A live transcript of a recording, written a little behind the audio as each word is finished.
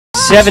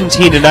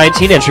17 to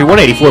 19, entry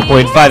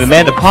 184.5,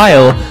 Amanda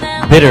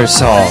Pyle-Bitter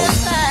song.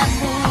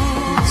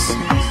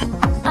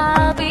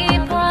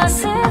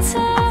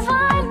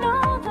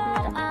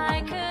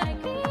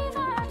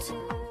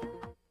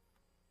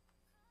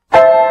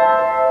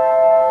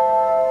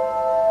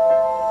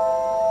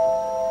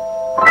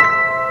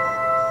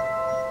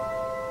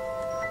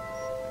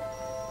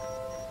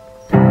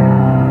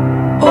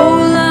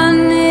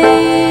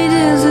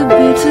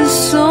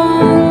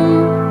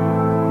 Song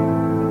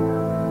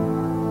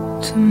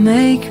to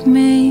make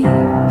me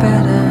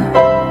better,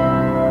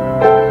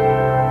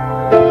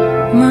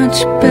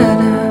 much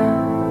better.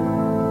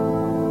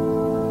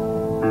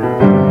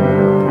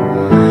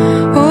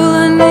 All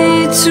I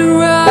need to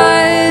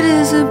write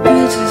is a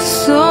bitter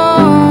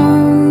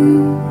song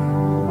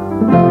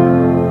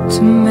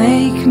to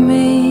make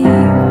me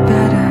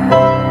better,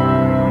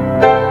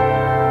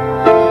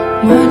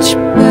 much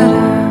better.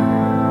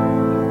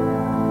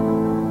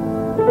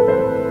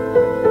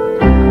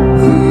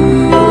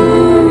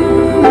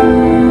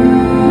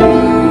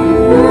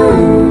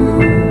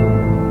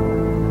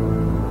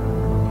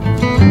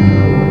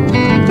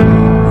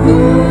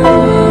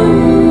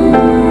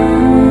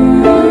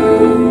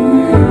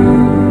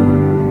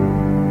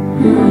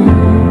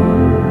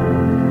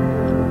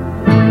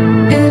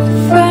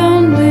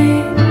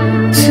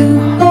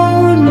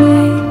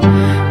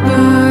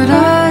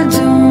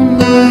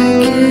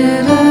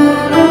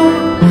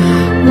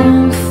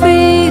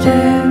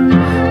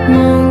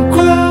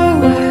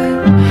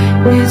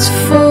 It's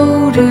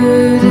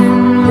folded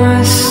in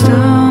my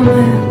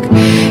stomach.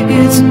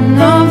 It's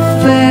not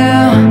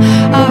fair.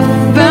 I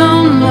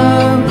found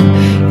love.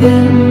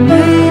 It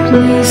made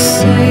me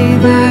say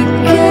that.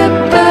 Get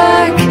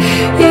back.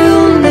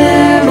 You'll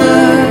never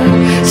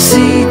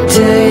see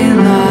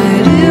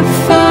daylight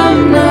if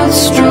I'm not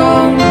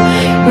strong.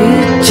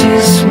 It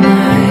just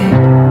might.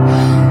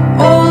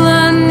 All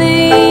I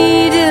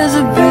need is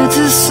a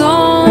bitter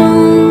song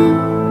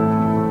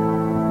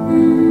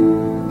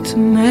to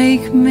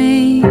make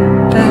me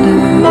better,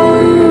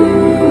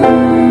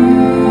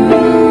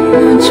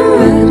 much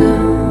better.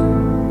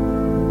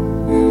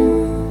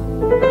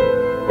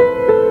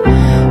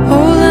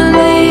 All I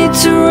need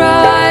to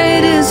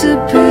write is a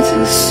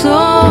bitter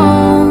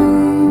song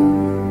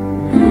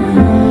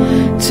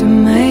to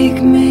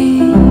make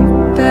me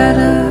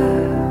better.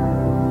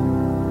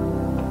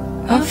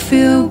 I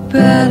feel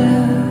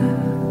better.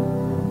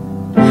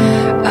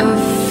 I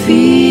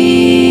feel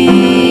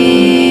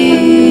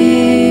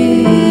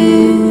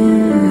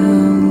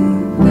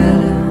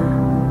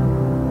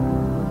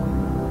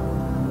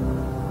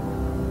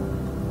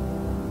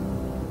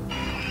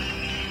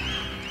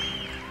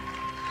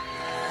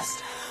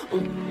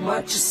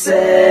what you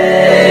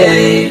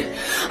say,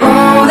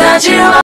 oh, that you